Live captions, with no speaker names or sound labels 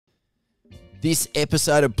This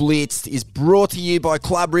episode of Blitzed is brought to you by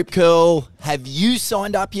Club Rip Curl. Have you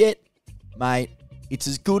signed up yet? Mate, it's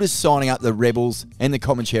as good as signing up the Rebels and the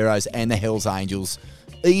Comancheros and the Hells Angels.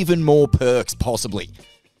 Even more perks, possibly.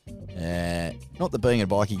 Not that being a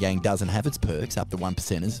bikie gang doesn't have its perks, up to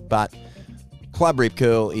 1%ers, but Club Rip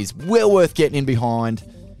Curl is well worth getting in behind.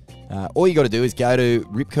 All you got to do is go to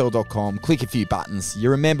ripcurl.com, click a few buttons.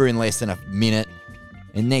 You remember in less than a minute.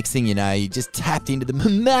 And next thing you know, you just tapped into the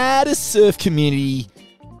maddest surf community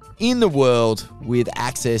in the world with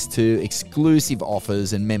access to exclusive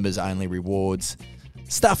offers and members-only rewards.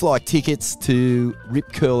 Stuff like tickets to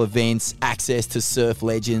Rip Curl events, access to surf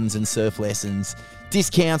legends and surf lessons,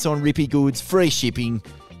 discounts on Rippy goods, free shipping,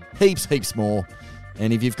 heaps more.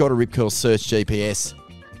 And if you've got a Rip Curl Search GPS,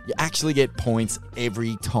 you actually get points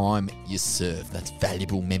every time you surf. That's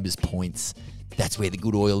valuable members' points. That's where the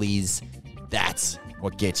good oil is. That's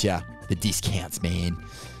what gets you the discounts, man.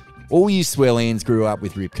 All you swell-ends grew up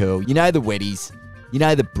with Rip Curl. You know the Wetties, you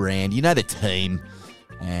know the brand, you know the team,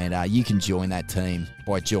 and you can join that team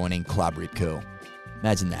by joining Club Rip Curl.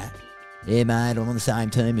 Imagine that. Yeah, mate, I'm on the same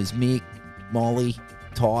team as Mick, Molly,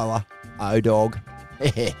 Tyler, O-Dog.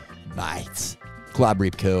 Mates, Club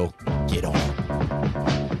Rip Curl, get on.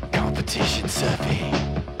 Competition surfing.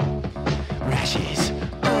 Rashes.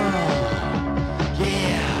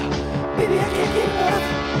 Baby, I can't get enough.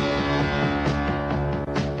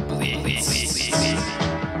 Blitz.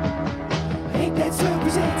 Ain't That Surf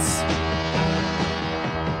presents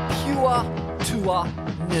Pure Tour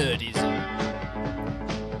Nerdism.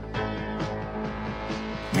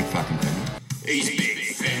 Mick fucking Penny. He's big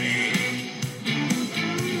Penny.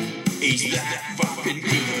 He's that fucking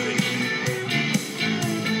good.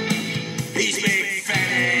 He's big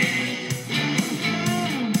Penny.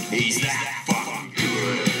 He's that fucking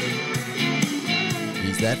good.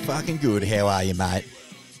 He's that fucking good. How are you, mate?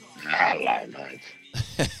 Hello, mate.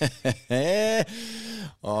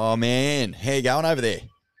 Oh, man. How you going over there?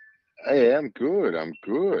 Hey, I'm good.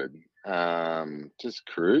 Just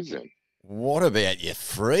cruising. What about your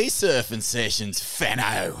free surfing sessions,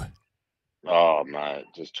 Fano? Oh, mate,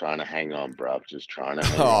 just trying to hang on, bruv. Just trying to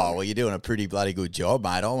hang Oh, on. well, you're doing a pretty bloody good job,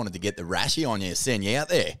 mate. I wanted to get the rashy on you, send you out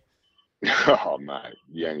there. Oh, mate,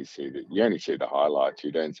 you only see the highlights.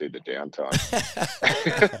 You don't see the downtime.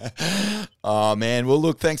 Oh, man. Well,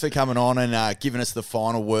 look, thanks for coming on and giving us the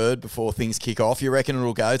final word before things kick off. You reckon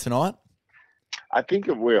it'll go tonight? I think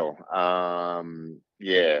it will.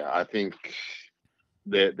 Yeah, I think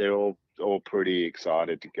they're all pretty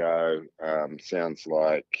excited to go. Sounds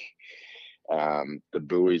like the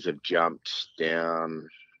buoys have jumped down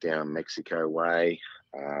Mexico way.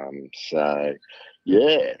 So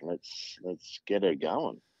yeah, let's get her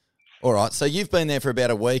going. All right. So you've been there for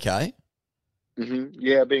about a week, eh?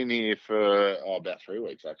 Yeah, I've been here for about 3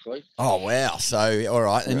 weeks actually. Oh wow! So all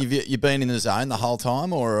right, and Yeah. you've been in the zone the whole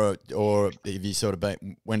time, or have you sort of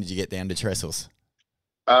been? When did you get down to Trestles?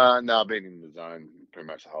 No, I've been in the zone pretty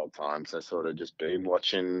much the whole time. So sort of just been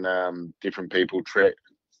watching different people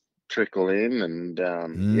trickle in and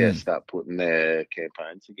start putting their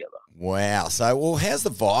campaigns together. Wow! So well, how's the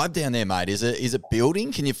vibe down there, mate? Is it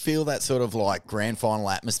building? Can you feel that sort of like grand final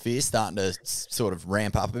atmosphere starting to sort of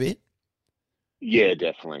ramp up a bit? Yeah,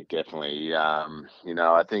 definitely.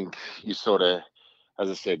 I think you sort of, as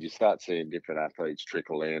I said, you start seeing different athletes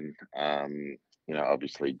trickle in.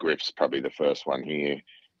 Obviously Griff's probably the first one here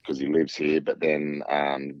because he lives here, but then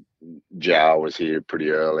Jao was here pretty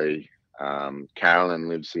early. Carolyn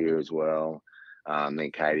lives here as well. Then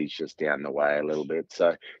Katie's just down the way a little bit.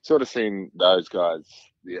 So sort of seeing those guys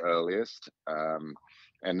the earliest.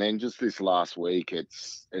 And then just this last week,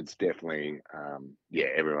 it's definitely,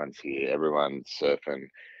 everyone's here. Everyone's surfing.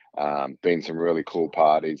 Been some really cool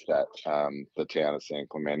parties that the town of San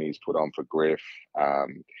Clemente's put on for Griff.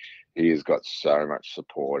 He has got so much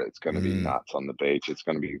support. It's going to be nuts on the beach. It's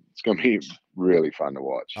going to be really fun to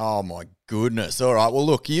watch. Oh my goodness! All right. Well,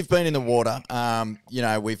 look, you've been in the water.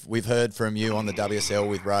 We've heard from you on the WSL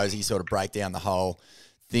with Rosie, sort of break down the whole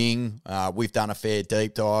thing. We've done a fair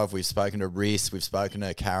deep dive. We've spoken to Riss, we've spoken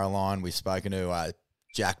to Caroline, we've spoken to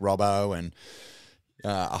Jack Robbo and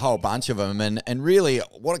a whole bunch of them. And really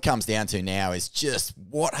what it comes down to now is just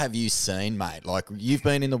what have you seen, mate? Like you've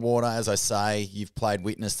been in the water, as I say, you've played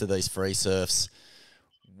witness to these free surfs.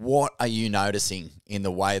 What are you noticing in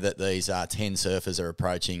the way that these 10 surfers are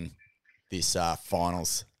approaching this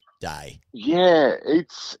finals day? Yeah,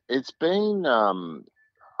 it's been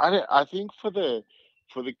I think for the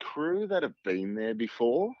crew that have been there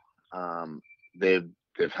before, they've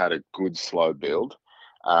had a good slow build.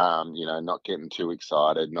 Not getting too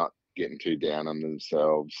excited, not getting too down on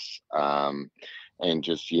themselves. and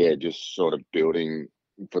just sort of building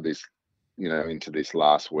for this, into this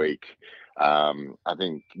last week. I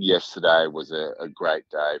think yesterday was a great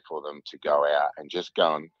day for them to go out and just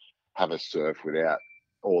go and have a surf without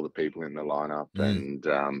all the people in the lineup, and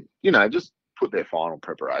just put their final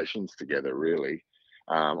preparations together. Really,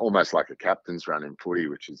 almost like a captain's run in footy,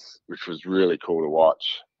 which was really cool to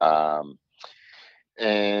watch.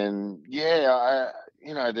 And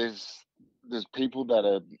there's people that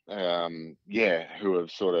are who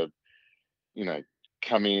have sort of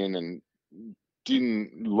come in and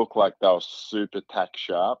didn't look like they were super tack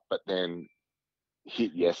sharp, but then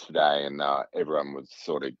hit yesterday, and everyone was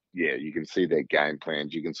sort of, you can see their game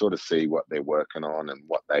plans, you can sort of see what they're working on and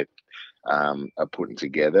what they are putting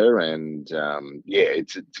together, and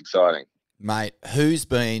it's exciting. Mate, who's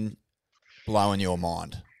been blowing your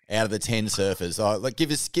mind out of the 10 surfers? Like,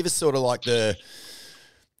 give us sort of like the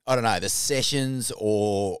sessions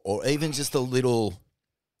or even just the little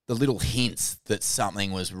hints that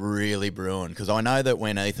something was really brewing. Because I know that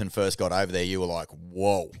when Ethan first got over there, you were like,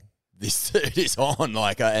 whoa, this dude is on.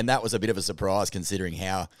 And that was a bit of a surprise considering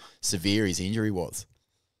how severe his injury was.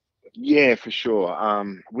 Yeah, for sure.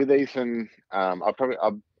 With Ethan, I've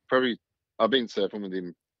been surfing with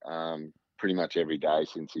him pretty much every day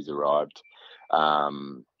since he's arrived,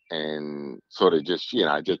 and sort of just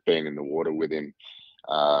being in the water with him,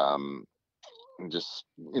 and just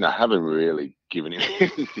haven't really given him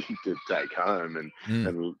anything to take home and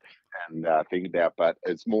think about. But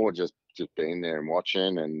it's more just being there and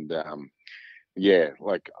watching, and I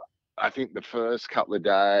think the first couple of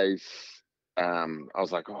days, I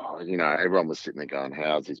was like, everyone was sitting there going,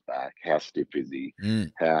 how's his back? How stiff is he?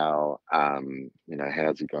 How,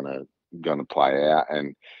 how's he gonna play out?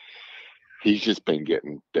 And he's just been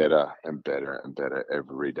getting better and better and better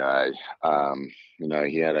every day.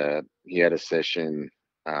 He had a session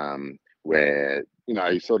where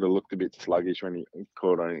he sort of looked a bit sluggish when he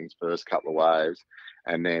caught on his first couple of waves,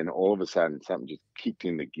 and then all of a sudden something just kicked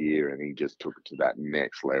in the gear, and he just took it to that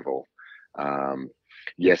next level.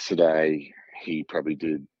 Yesterday, he probably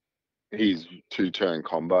did his 2-turn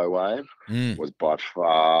combo wave was by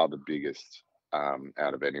far the biggest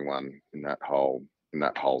out of anyone in that whole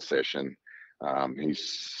session. His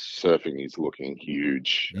surfing is looking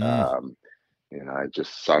huge.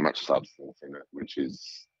 Just so much substance in it, which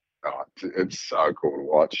is it's so cool to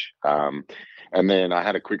watch. And then I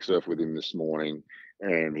had a quick surf with him this morning,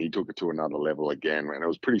 and he took it to another level again. And it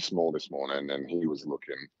was pretty small this morning, and he was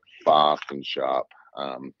looking fast and sharp.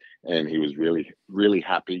 And he was really, really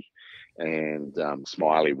happy and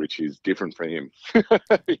smiley, which is different for him.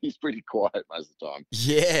 He's pretty quiet most of the time.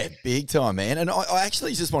 Yeah, big time, man. And I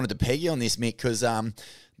actually just wanted to peg you on this, Mick, because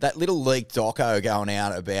that little leaked doco going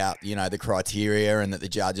out about, the criteria and that the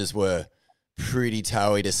judges were pretty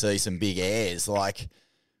toey to see some big airs. Like,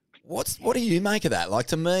 what do you make of that? Like,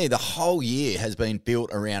 to me, the whole year has been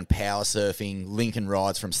built around power surfing, Lincoln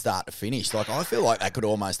rides from start to finish. Like, I feel like that could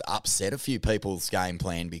almost upset a few people's game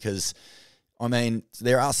plan because, I mean,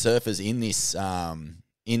 there are surfers in this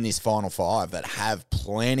final five that have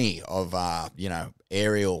plenty of,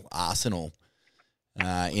 aerial arsenal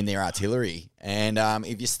in their artillery. And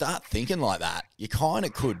if you start thinking like that, you kind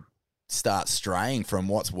of could start straying from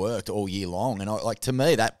what's worked all year long. And to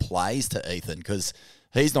me, that plays to Ethan because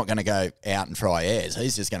he's not going to go out and try airs.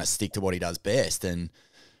 He's just going to stick to what he does best, and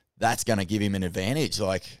that's going to give him an advantage.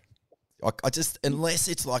 Like, I just, unless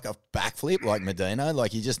it's like a backflip like Medina,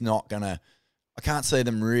 like you're just not going to, I can't see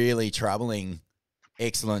them really troubling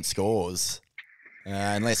excellent scores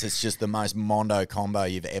unless it's just the most mondo combo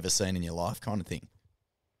you've ever seen in your life kind of thing.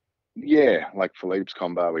 Yeah, like Philippe's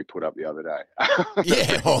combo we put up the other day.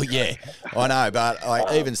 Yeah, oh yeah, I know,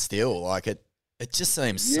 but even still, like it just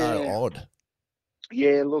seems so odd.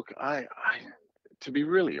 Yeah, look, I to be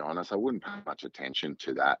really honest, I wouldn't pay much attention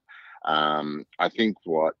to that. I think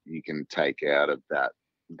what you can take out of that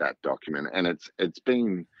document, and it's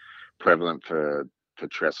been prevalent for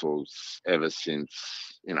trestles ever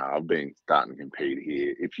since I've been starting to compete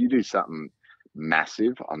here. If you do something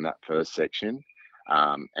massive on that first section,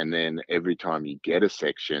 and then every time you get a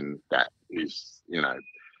section that is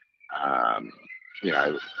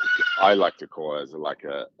I like to call it as like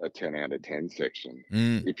a 10 out of 10 section.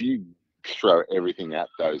 If you throw everything at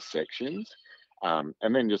those sections,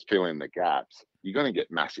 and then just fill in the gaps, you're going to get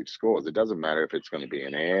massive scores. It doesn't matter if it's going to be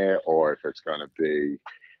an air or if it's going to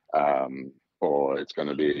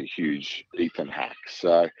be a huge Ethan hack.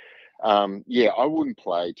 So, I wouldn't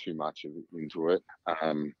play too much into it.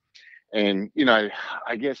 And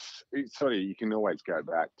I guess you can always go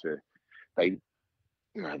back to they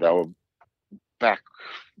were back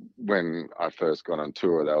when I first got on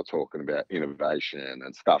tour, they were talking about innovation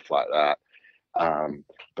and stuff like that.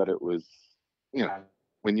 But it was, you know,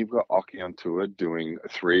 when you've got Occy on tour doing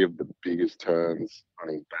three of the biggest turns on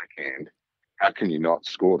his backhand, how can you not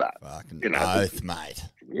score that? Fucking You know, oath, mate.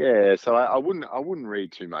 yeah. So I wouldn't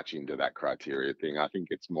read too much into that criteria thing. I think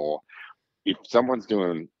it's more, if someone's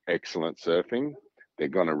doing excellent surfing, they're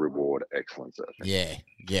going to reward excellent surfing.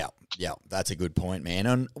 Yeah. That's a good point, man.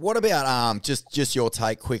 And what about just your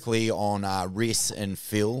take quickly on Riss and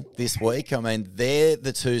Phil this week? I mean, they're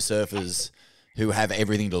the two surfers who have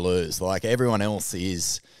everything to lose. Like, everyone else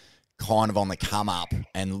is kind of on the come up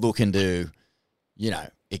and looking to,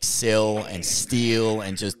 excel and steal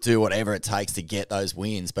and just do whatever it takes to get those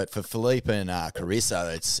wins. But for Philippe and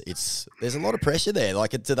Carrisso, it's there's a lot of pressure there.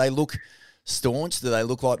 Like, do they look staunch? Do they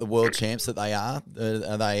look like the world champs that they are?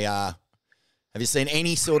 Are they? Have you seen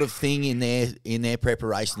any sort of thing in their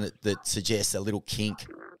preparation that suggests a little kink?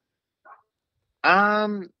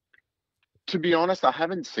 To be honest, I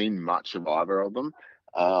haven't seen much of either of them.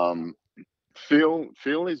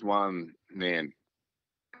 Phil is one, man.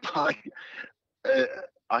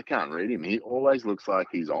 I can't read him. He always looks like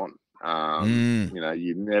he's on.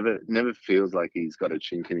 You never feels like he's got a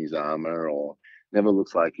chink in his armor, or never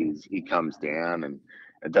looks like he comes down. And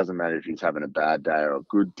it doesn't matter if he's having a bad day or a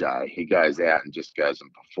good day. He goes out and just goes and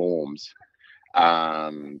performs.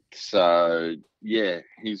 So yeah,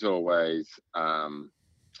 he's always one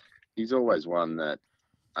that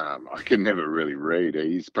I can never really read.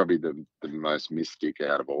 He's probably the most mystic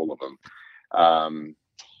out of all of them.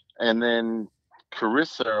 And then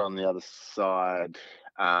Carissa on the other side,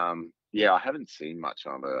 I haven't seen much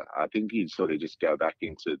of her. I think he'd sort of just go back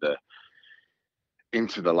into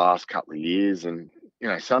the last couple of years, and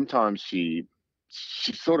sometimes she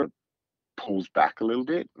sort of pulls back a little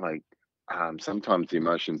bit. Like, sometimes the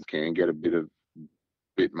emotions can get a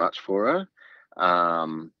bit much for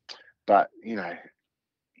her. But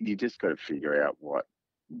you just got to figure out what.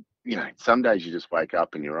 Some days you just wake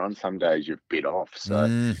up and you're on. Some days you've bit off. So,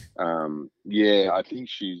 I think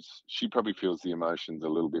she probably feels the emotions a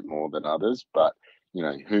little bit more than others. But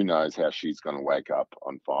who knows how she's going to wake up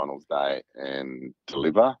on finals day and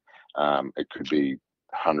deliver. It could be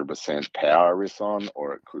 100% power risk on,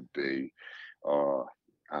 or it could be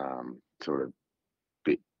sort of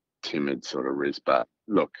bit timid sort of risk. But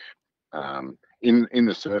look, in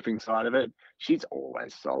the surfing side of it, she's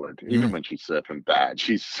always solid. Even when she's surfing bad,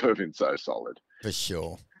 she's surfing so solid. For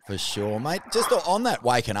sure, mate. Just on that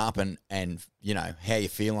waking up and how you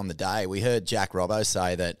feel on the day, we heard Jack Robbo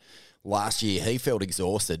say that last year he felt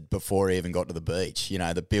exhausted before he even got to the beach.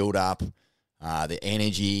 The build-up, the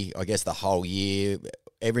energy, I guess the whole year,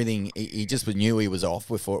 everything. He just knew he was off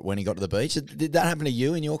when he got to the beach. Did that happen to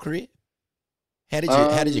you in your career? How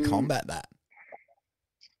did you combat that?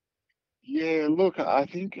 Yeah, look, I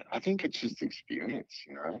think it's just experience,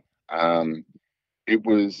 It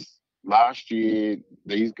was last year,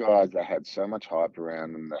 these guys, they had so much hype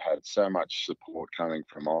around them, they had so much support coming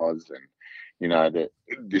from Oz, and that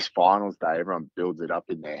this finals day, everyone builds it up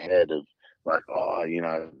in their head of like,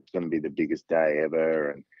 it's going to be the biggest day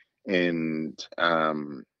ever, and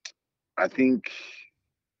I think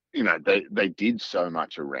they did so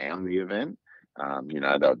much around the event. They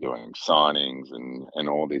were doing signings and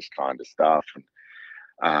all this kind of stuff.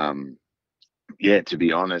 And to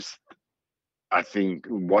be honest, I think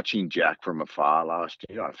watching Jack from afar last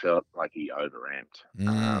year, I felt like he overamped.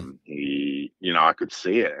 I could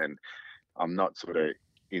see it, and I'm not sort of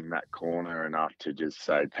in that corner enough to just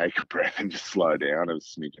say, take a breath and just slow down a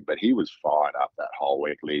smidgen. But he was fired up that whole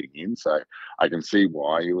week leading in, so I can see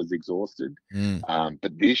why he was exhausted.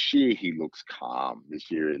 But this year he looks calm. This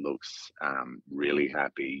year he looks really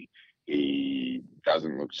happy. He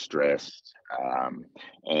doesn't look stressed.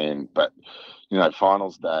 But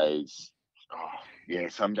finals days,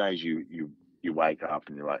 some days you wake up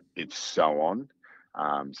and you're like, it's so on.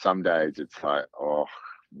 Some days it's like, oh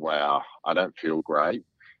wow, I don't feel great.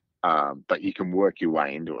 But you can work your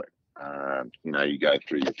way into it. You go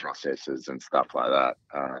through your processes and stuff like that.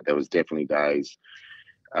 There was definitely days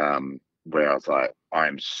where I was like, I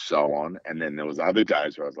am so on. And then there was other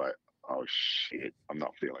days where I was like, oh shit, I'm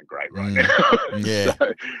not feeling great right now. Yeah.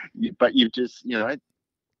 But you've just,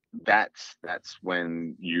 that's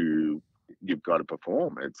when you've got to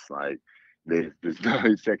perform. It's like there's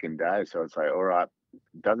no second day. So it's like, all right,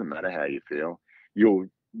 it doesn't matter how you feel.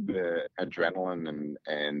 The adrenaline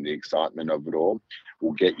and the excitement of it all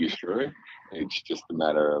will get you through. It's just a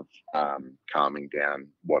matter of calming down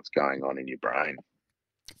what's going on in your brain.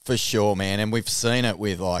 For sure, man. And we've seen it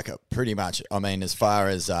with pretty much, I mean, as far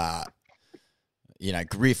as,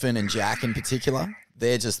 Griffin and Jack in particular,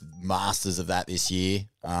 they're just masters of that this year.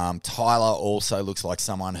 Tyler also looks like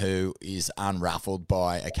someone who is unruffled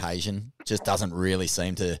by occasion, just doesn't really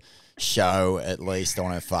seem to show, at least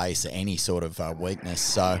on her face, any sort of weakness.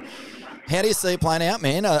 So how do you see it playing out,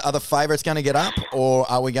 man? Are the favourites going to get up, or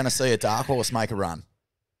are we going to see a dark horse make a run?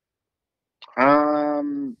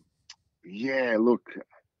 Yeah, look,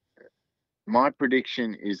 my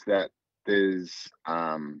prediction is that there's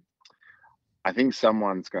I think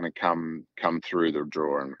someone's going to come through the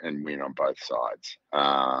draw and win on both sides.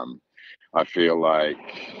 I feel like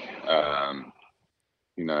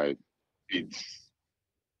it's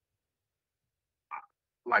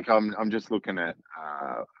like I'm just looking at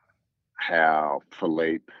how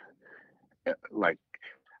Philippe, like,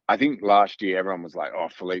 I think last year everyone was like, oh,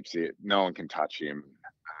 Philippe's it, no one can touch him.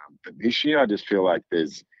 But this year I just feel like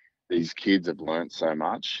these kids have learnt so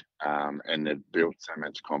much and they've built so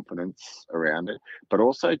much confidence around it. But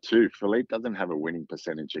also, too, Philippe doesn't have a winning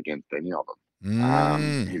percentage against any of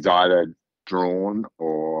them. He's either drawn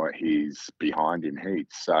or he's behind in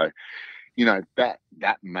heats. So,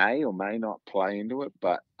 that may or may not play into it.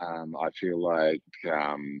 But I feel like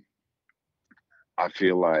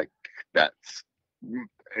that's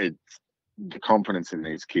it's the confidence in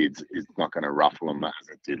these kids is not going to ruffle them as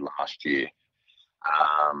it did last year.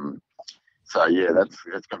 So yeah, that's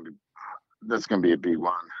gonna be a big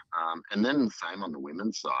one. And then the same on the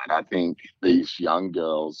women's side. I think these young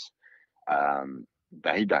girls,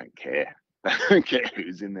 they don't care. They don't care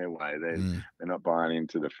who's in their way. They're not buying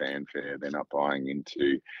into the fanfare. They're not buying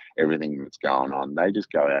into everything that's going on. They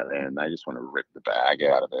just go out there and they just want to rip the bag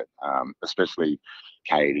out of it. Especially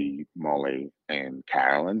Katie, Molly, and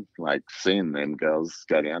Carolyn. Like, seeing them girls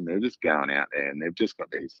go down, they're just going out there and they've just got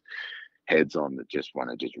these heads on that just want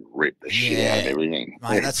to just rip the shit out of everything.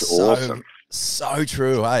 Mate, that's awesome. So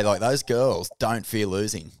true, hey? Like, those girls don't fear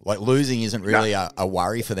losing. Like, losing isn't really a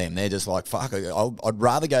worry for them. They're just like, fuck, I'd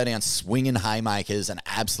rather go down swinging haymakers and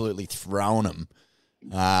absolutely throwing them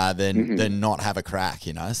than not have a crack,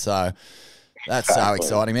 So that's so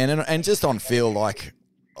exciting, man. And just on Phil, like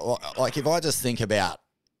if I just think about,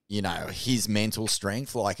 his mental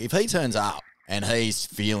strength, like if he turns up and he's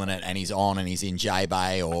feeling it and he's on and he's in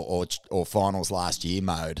J-Bay or finals last year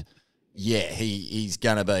mode, yeah, he's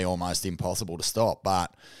going to be almost impossible to stop.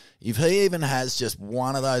 But if he even has just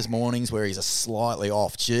one of those mornings where he's a slightly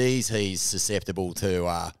off, geez, he's susceptible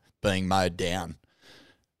to being mowed down.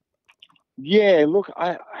 Yeah, look,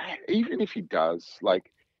 I even if he does,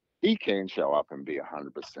 like, he can show up and be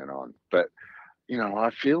 100% on. But, I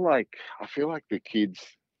feel like the kids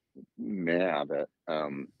now that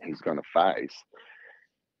he's going to face,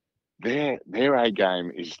 their A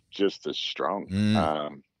game is just as strong.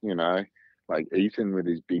 Like Ethan with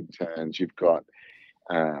his big turns. You've got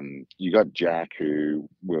Jack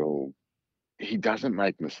he doesn't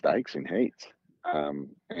make mistakes in heats,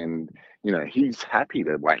 and he's happy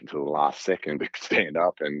to wait until the last second to stand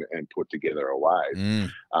up and put together a wave.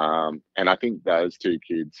 And I think those two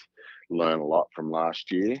kids learn a lot from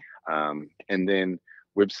last year. And then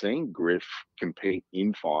we've seen Griff compete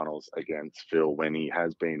in finals against Phil when he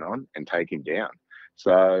has been on and take him down.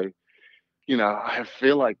 So, I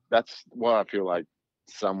feel like that's why I feel like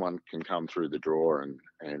someone can come through the draw and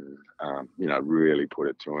really put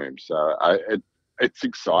it to him. So it's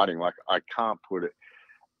exciting. Like, I can't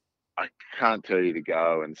tell you to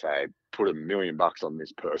go and say, put $1 million on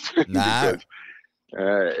this person. No.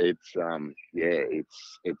 Because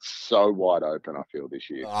it's so wide open, I feel, this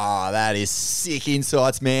year. Oh, that is sick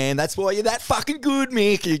insights, man. That's why you're that fucking good,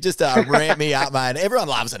 Mick. You just ramp me up, mate. Everyone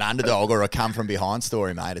loves an underdog or a come from behind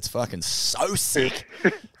story, mate. It's fucking so sick.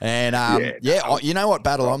 And you know what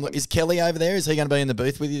battle is Kelly over there? Is he going to be in the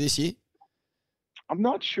booth with you this year? I'm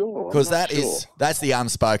not sure. Because that's the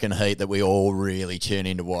unspoken heat that we all really tune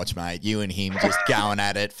in to watch, mate. You and him just going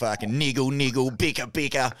at it, fucking niggle,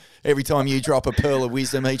 bicker. Every time you drop a pearl of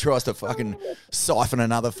wisdom, he tries to fucking siphon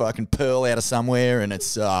another fucking pearl out of somewhere, and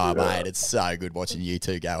it's, mate, it's so good watching you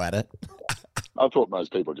two go at it. I thought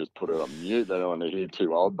most people just put it on mute. They don't want to hear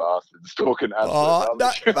two old bastards talking absolute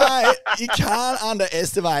rubbish. Mate, you can't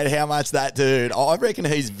underestimate how much that dude, I reckon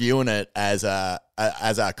he's viewing it as a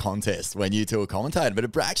contest when you two are commentating, but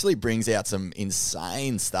it actually brings out some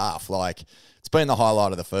insane stuff. Like, it's been the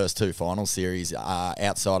highlight of the first two final series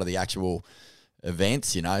outside of the actual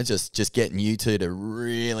events, just getting you two to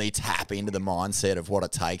really tap into the mindset of what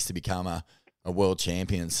it takes to become a world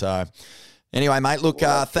champion. So anyway, mate, look,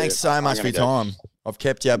 thanks so much for your time. I've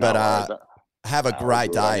kept you, but have a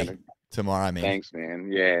great day tomorrow, man. Thanks,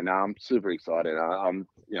 man. Yeah, no, I'm super excited. I'm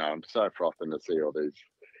so frothing to see all these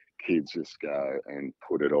kids just go and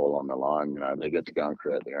put it all on the line. You know, they get to go and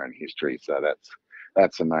create their own history. So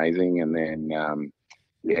that's amazing. And then,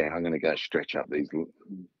 yeah, I'm going to go stretch up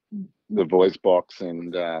the voice box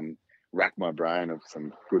and rack my brain of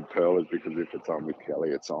some good pearlers, because if it's on with Kelly,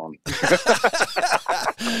 it's on.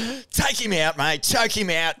 Take him out, mate. Choke him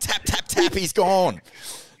out. Tap, tap, tap. He's gone.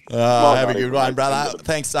 Have a good one, brother.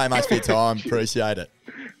 Thanks so much for your time. Appreciate it.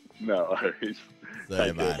 No worries. See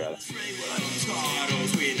you, mate.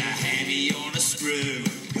 Titles with a hammy on a screw.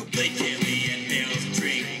 He'll beat Kelly and Mills and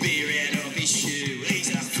drink beer out of his shoe. He's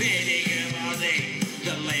a fitting of Aussie.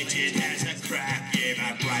 The legend has a crack. Yeah,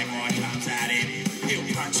 but Braymore comes at him. He'll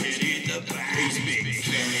punch it in the back. He's Mick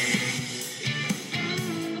Fanning.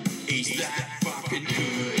 He's that fucking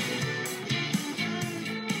good.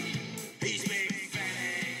 He's Mick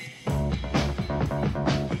Fanning.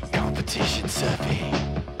 Competition surfing.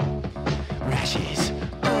 Rashes.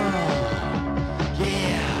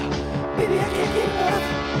 Yeah. Baby, I can't get enough.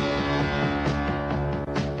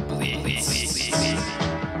 Blitzed.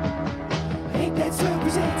 Ain't that so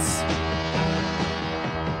presents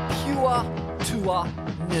Pure Tour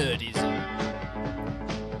Nerdism.